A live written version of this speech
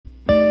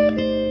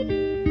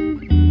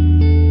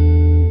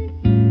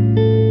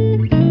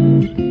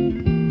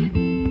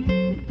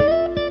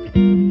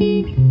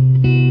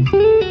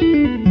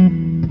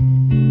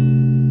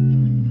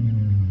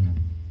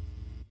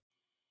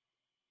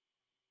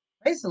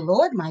Praise the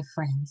Lord, my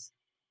friends.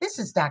 This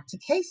is Dr.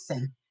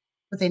 Kaysen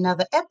with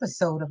another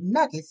episode of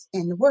Nuggets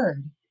in the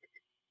Word.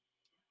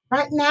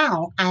 Right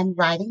now, I'm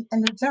writing a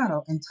new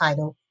journal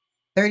entitled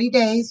 30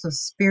 Days of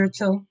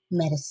Spiritual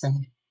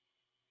Medicine.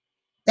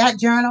 That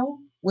journal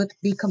would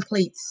be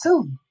complete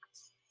soon,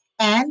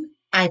 and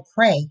I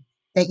pray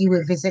that you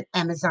will visit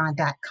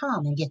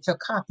Amazon.com and get your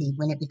copy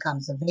when it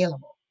becomes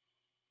available.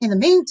 In the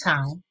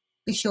meantime,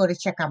 be sure to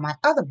check out my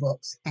other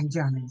books and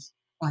journals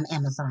on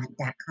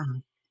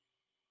Amazon.com.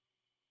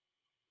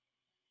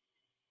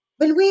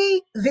 When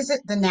we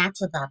visit the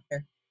natural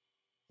doctor,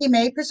 he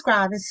may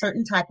prescribe a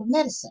certain type of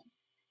medicine.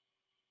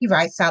 He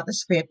writes out the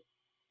script,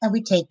 and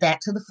we take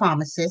that to the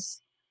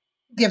pharmacist,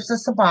 who gives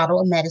us a bottle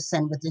of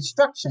medicine with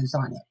instructions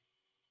on it.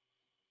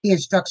 The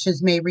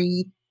instructions may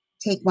read,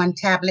 take 1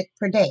 tablet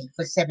per day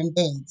for 7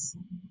 days,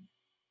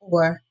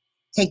 or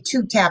take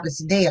 2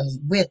 tablets daily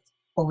with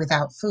or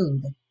without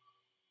food,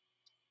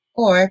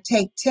 or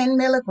take 10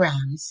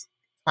 milligrams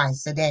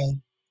twice a day.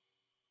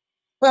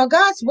 Well,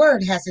 God's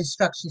Word has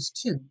instructions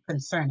too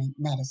concerning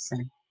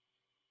medicine.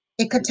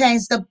 It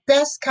contains the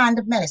best kind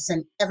of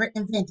medicine ever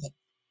invented,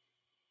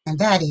 and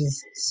that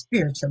is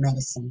spiritual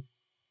medicine.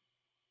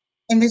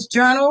 In this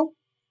journal,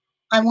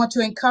 I want to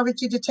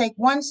encourage you to take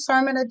one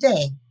sermon a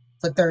day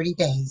for 30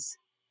 days.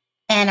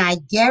 And I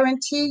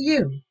guarantee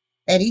you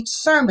that each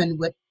sermon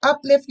would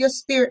uplift your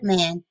spirit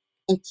man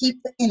and keep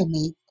the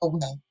enemy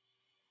away.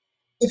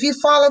 If you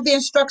follow the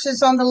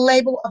instructions on the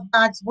label of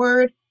God's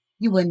Word,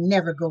 you will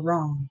never go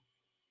wrong.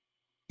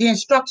 The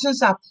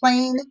instructions are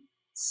plain,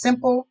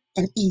 simple,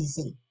 and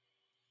easy.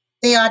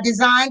 They are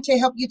designed to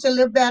help you to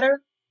live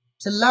better,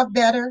 to love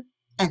better,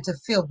 and to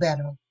feel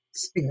better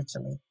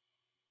spiritually.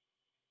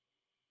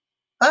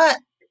 But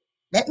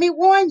let me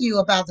warn you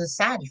about the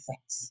side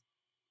effects.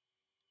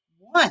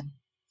 One,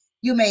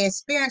 you may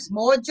experience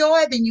more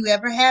joy than you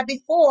ever had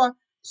before,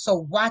 so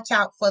watch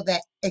out for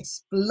that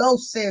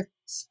explosive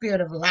spirit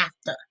of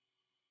laughter.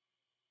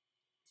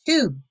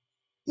 Two,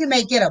 you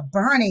may get a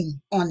burning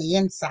on the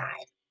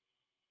inside.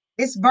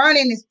 This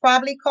burning is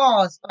probably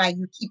caused by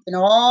you keeping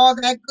all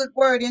that good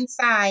word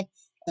inside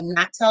and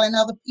not telling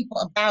other people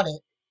about it.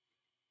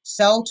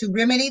 So to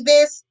remedy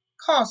this,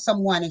 call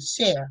someone and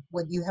share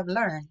what you have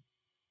learned.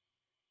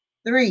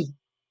 Three,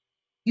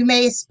 you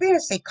may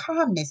experience a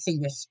calmness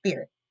in your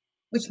spirit,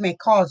 which may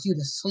cause you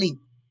to sleep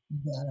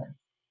better.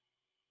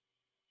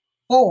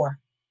 Four,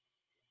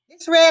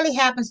 this rarely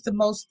happens to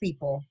most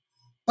people,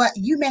 but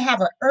you may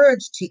have an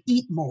urge to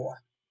eat more.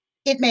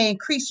 It may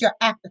increase your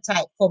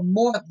appetite for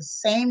more of the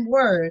same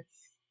word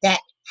that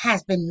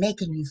has been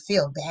making you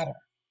feel better.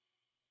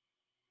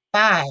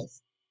 Five,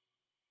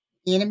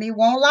 the enemy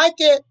won't like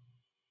it.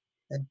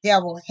 The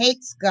devil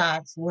hates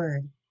God's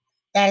word.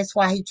 That is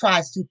why he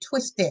tries to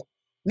twist it,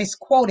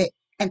 misquote it,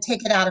 and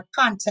take it out of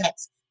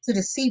context to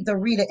deceive the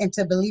reader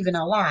into believing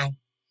a lie.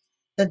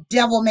 The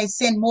devil may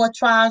send more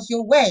trials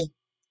your way,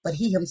 but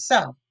he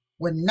himself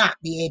will not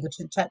be able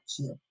to touch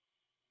you.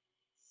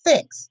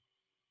 Six,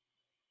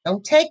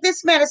 don't take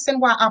this medicine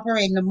while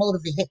operating a motor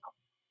vehicle.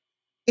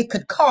 It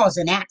could cause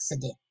an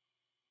accident.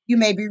 You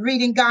may be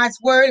reading God's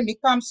word and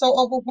become so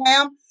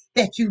overwhelmed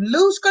that you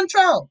lose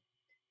control.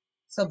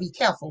 So be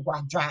careful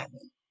while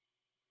driving.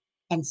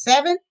 And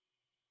seven,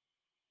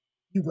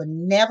 you will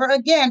never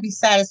again be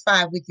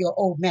satisfied with your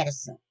old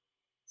medicine.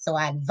 So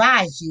I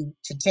advise you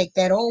to take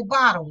that old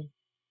bottle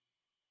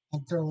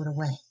and throw it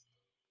away.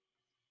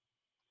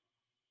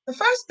 The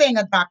first thing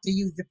a doctor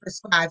usually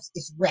prescribes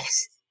is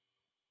rest.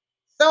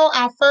 So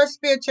our first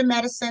spiritual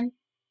medicine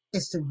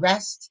is to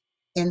rest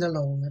in the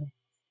Lord.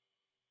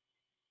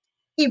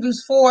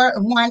 Hebrews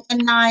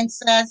 4:1-9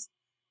 says,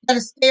 let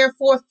us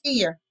therefore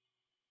fear,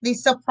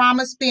 lest the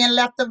promise being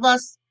left of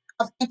us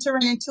of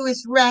entering into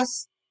his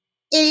rest,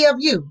 any of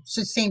you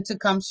should seem to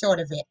come short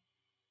of it.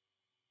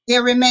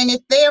 There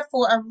remaineth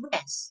therefore a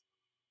rest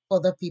for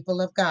the people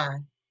of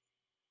God.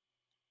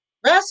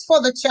 Rest for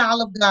the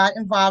child of God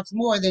involves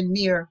more than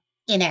mere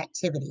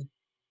inactivity.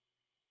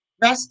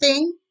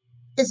 Resting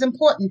is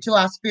important to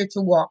our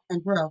spiritual walk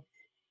and growth.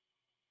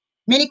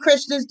 Many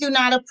Christians do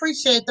not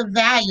appreciate the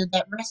value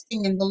that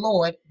resting in the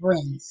Lord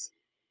brings.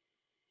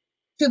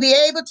 To be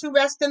able to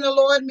rest in the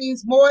Lord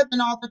means more than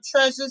all the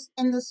treasures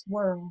in this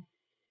world.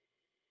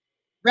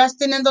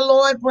 Resting in the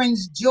Lord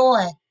brings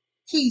joy,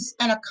 peace,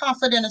 and a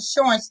confident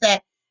assurance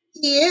that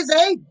he is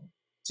able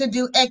to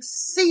do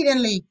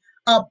exceedingly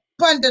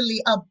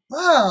abundantly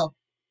above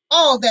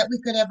all that we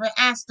could ever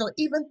ask or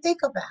even think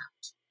about.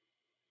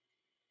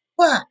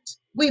 But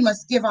we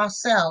must give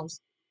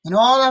ourselves and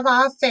all of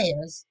our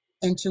affairs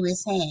into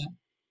his hand.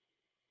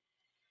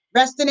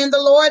 Resting in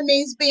the Lord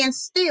means being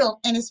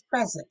still in his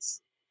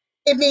presence.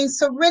 It means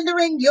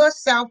surrendering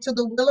yourself to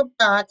the will of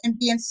God and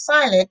being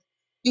silent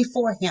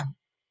before him.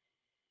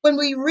 When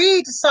we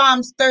read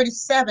Psalms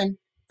 37,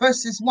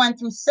 verses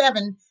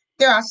 1-7,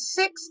 there are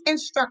 6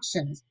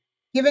 instructions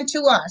given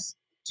to us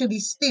to be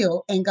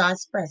still in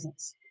God's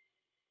presence.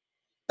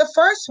 The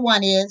first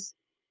one is,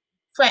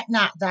 fret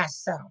not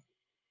thyself.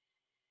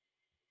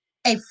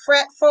 A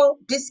fretful,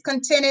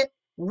 discontented,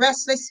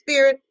 restless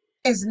spirit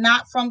is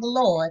not from the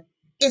Lord,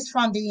 it's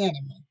from the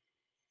enemy.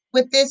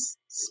 With this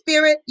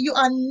spirit, you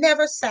are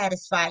never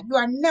satisfied. You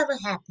are never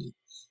happy.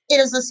 It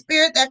is a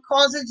spirit that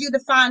causes you to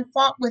find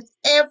fault with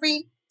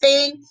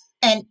everything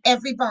and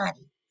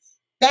everybody.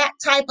 That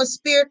type of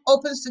spirit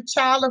opens the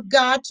child of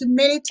God to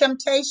many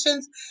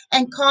temptations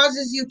and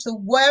causes you to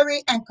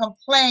worry and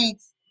complain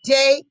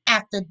day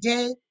after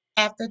day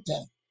after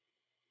day.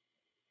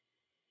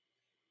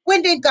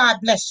 When did God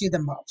bless you the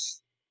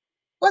most?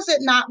 Was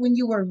it not when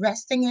you were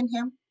resting in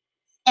Him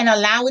and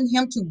allowing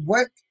Him to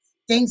work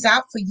things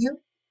out for you?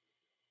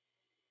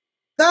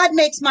 God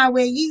makes my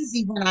way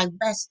easy when I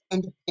rest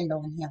and depend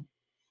on Him.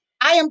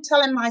 I am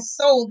telling my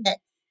soul that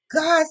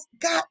God's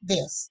got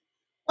this.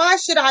 Why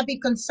should I be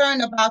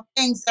concerned about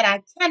things that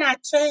I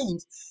cannot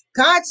change?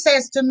 God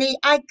says to me,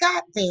 I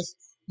got this.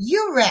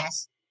 You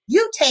rest.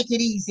 You take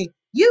it easy.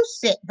 You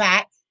sit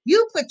back.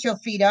 You put your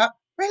feet up.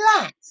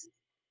 Relax.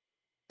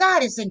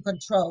 God is in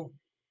control.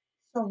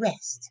 So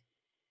rest.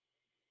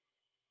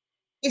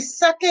 His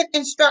second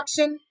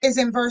instruction is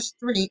in verse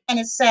 3, and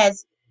it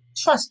says,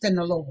 trust in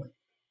the Lord.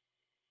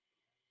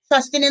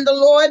 Trusting in the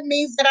Lord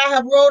means that I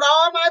have rolled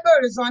all my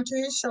burdens onto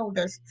His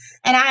shoulders,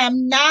 and I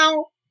am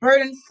now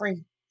burden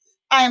free.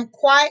 I am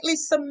quietly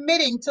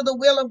submitting to the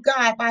will of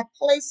God by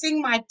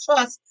placing my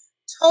trust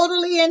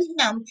totally in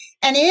Him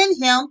and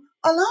in Him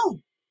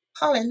alone.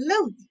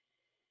 Hallelujah.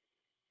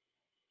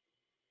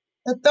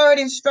 The third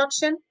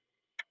instruction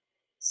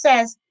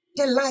says,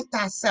 delight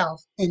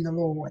thyself in the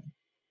Lord.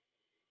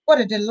 What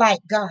a delight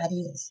God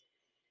is.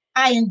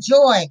 I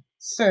enjoy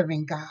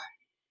serving God.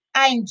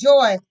 I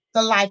enjoy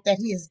the life that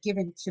He has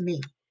given to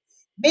me.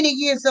 Many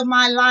years of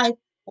my life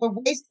were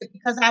wasted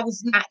because I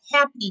was not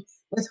happy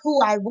with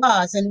who I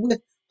was and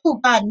with who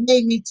God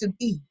made me to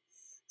be.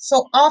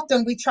 So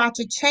often we try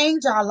to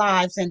change our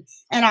lives and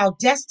our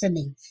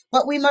destiny,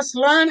 but we must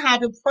learn how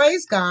to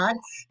praise God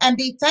and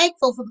be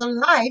thankful for the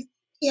life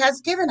He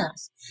has given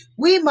us.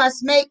 We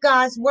must make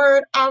God's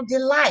word our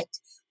delight.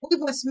 We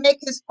must make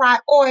His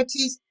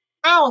priorities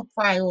our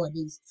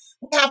priorities.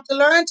 We have to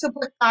learn to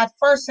put God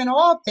first in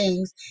all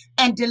things,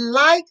 and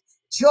delight,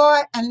 joy,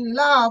 and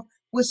love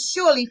will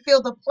surely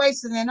fill the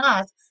places in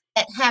us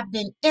that have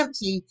been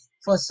empty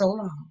for so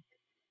long.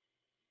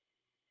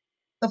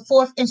 The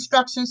fourth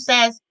instruction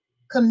says,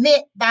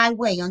 commit thy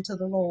way unto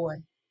the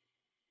Lord.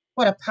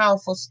 What a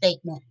powerful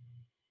statement.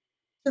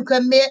 To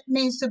commit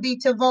means to be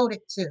devoted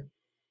to,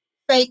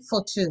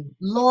 faithful to,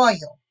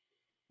 loyal.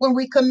 When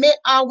we commit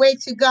our way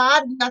to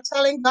God, we are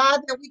telling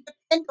God that we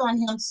depend on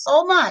Him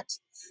so much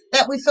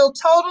that we feel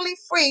totally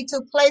free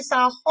to place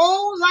our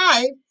whole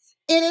life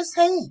in His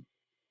hand.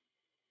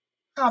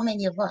 How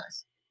many of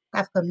us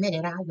have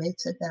committed our way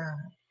to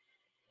God?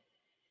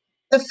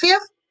 The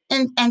fifth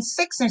and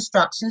sixth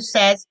instruction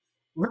says,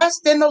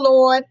 rest in the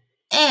Lord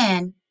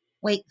and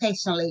wait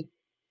patiently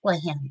for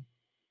Him.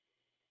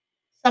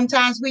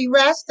 Sometimes we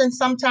rest and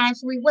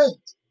sometimes we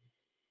wait,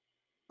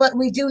 but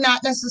we do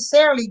not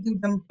necessarily do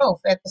them both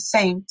at the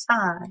same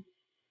time.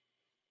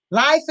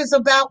 Life is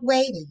about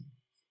waiting,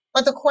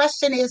 but the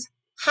question is,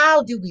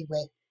 how do we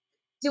wait?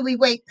 Do we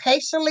wait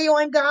patiently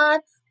on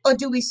God, or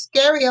do we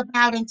scurry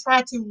about and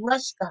try to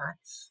rush God?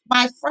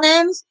 My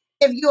friends,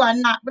 if you are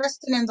not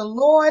resting in the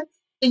Lord,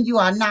 then you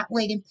are not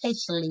waiting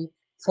patiently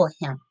for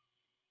Him.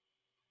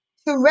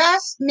 To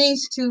rest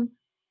means to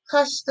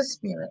hush the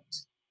spirit.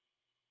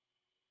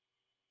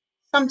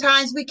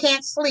 Sometimes we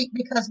can't sleep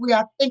because we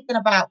are thinking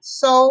about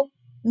so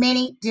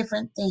many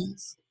different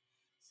things.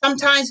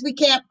 Sometimes we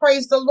can't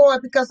praise the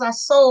Lord because our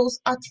souls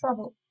are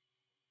troubled.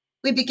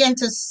 We begin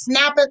to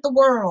snap at the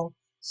world,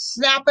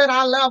 snap at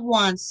our loved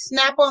ones,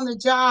 snap on the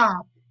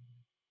job,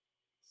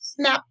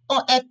 snap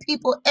at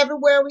people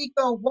everywhere we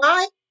go.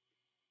 Why?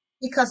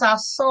 Because our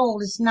soul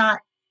is not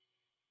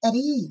at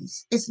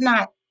ease. It's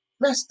not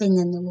resting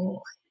in the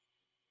Lord.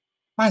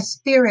 My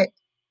spirit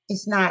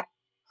is not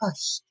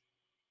hushed.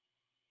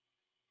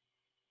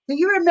 Do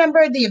you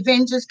remember the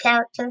Avengers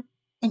character,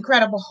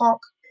 Incredible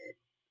Hulk?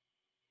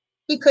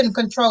 He couldn't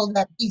control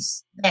that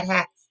beast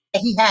that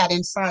he had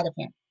inside of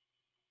him.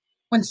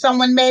 When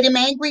someone made him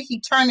angry,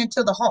 he turned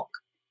into the Hulk.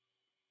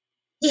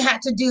 He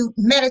had to do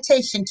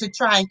meditation to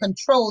try and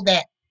control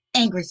that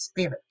angry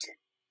spirit.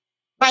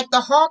 Like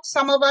the Hulk,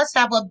 some of us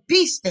have a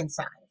beast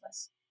inside of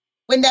us.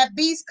 When that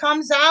beast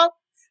comes out,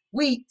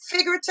 we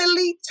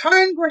figuratively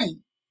turn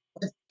green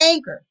with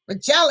anger,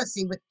 with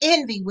jealousy, with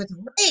envy, with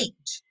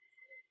rage.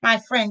 My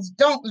friends,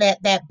 don't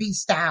let that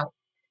beast out.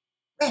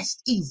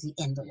 Rest easy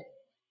in the Lord.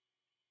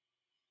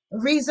 The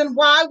reason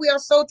why we are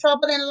so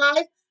troubled in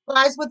life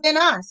lies within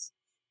us.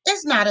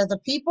 It's not other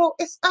people,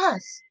 it's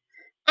us.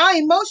 Our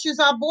emotions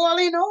are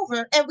boiling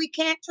over and we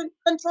can't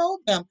control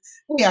them.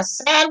 We are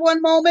sad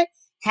one moment,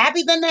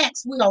 happy the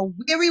next. We are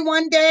weary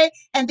one day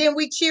and then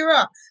we cheer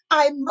up.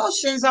 Our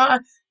emotions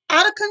are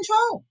out of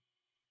control.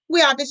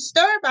 We are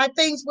disturbed by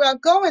things we are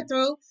going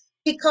through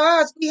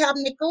because we have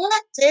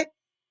neglected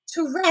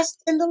to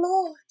rest in the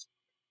Lord.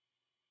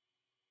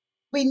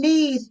 We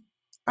need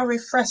a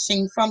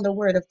refreshing from the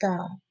Word of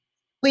God.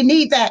 We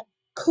need that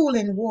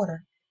cooling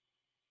water.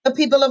 The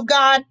people of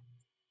God,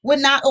 would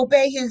not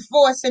obey his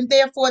voice, and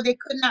therefore they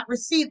could not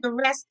receive the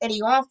rest that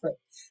he offered.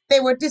 They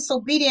were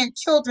disobedient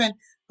children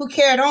who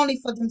cared only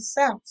for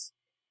themselves.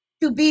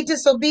 To be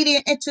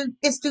disobedient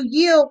is to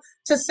yield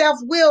to self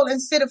will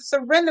instead of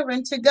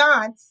surrendering to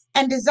God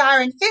and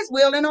desiring his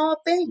will in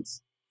all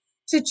things.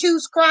 To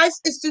choose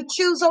Christ is to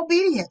choose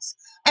obedience,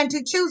 and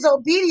to choose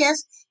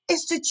obedience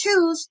is to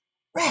choose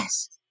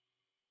rest.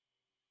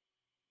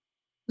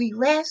 We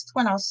rest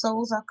when our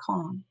souls are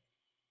calm.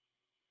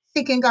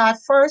 Seeking God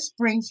first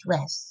brings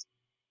rest,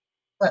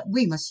 but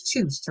we must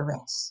choose to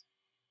rest.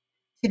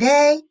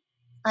 Today,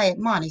 I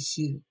admonish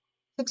you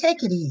to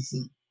take it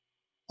easy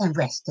and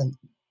rest in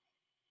Him.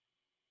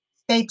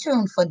 Stay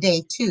tuned for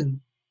day 2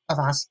 of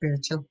our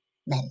spiritual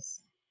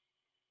medicine.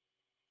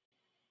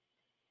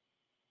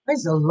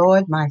 Praise the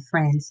Lord, my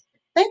friends.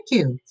 Thank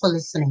you for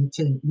listening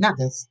to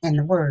Nuggets in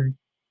the Word.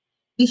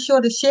 Be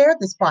sure to share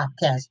this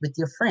podcast with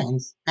your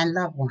friends and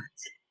loved ones.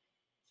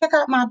 Check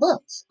out my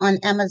books on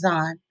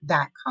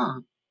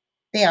Amazon.com.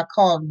 They are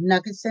called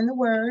Nuggets in the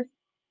Word,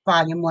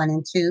 Volume 1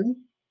 and 2,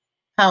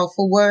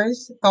 Powerful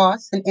Words,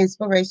 Thoughts, and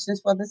Inspirations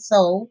for the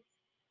Soul.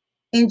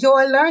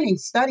 Enjoy learning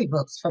study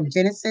books from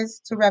Genesis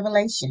to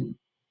Revelation.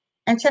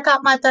 And check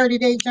out my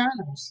 30-day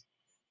journals.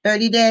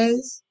 30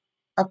 days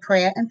of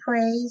prayer and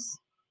praise,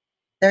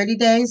 30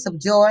 days of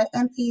joy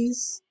and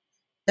peace,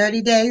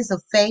 30 days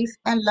of faith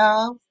and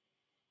love,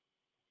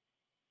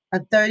 a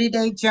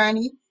 30-day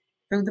journey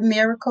through the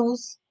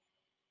miracles,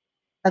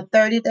 a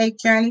 30-day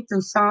journey through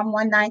Psalm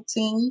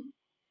 119,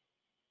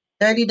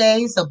 30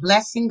 days of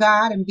blessing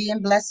God and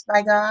being blessed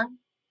by God.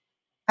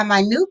 And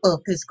my new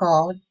book is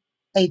called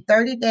A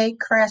 30-Day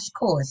Crash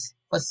Course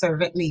for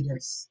Servant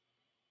Leaders.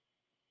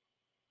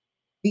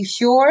 Be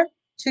sure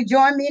to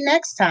join me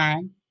next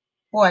time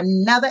for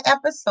another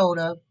episode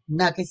of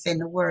Nuggets in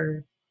the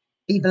Word.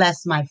 Be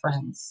blessed, my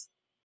friends.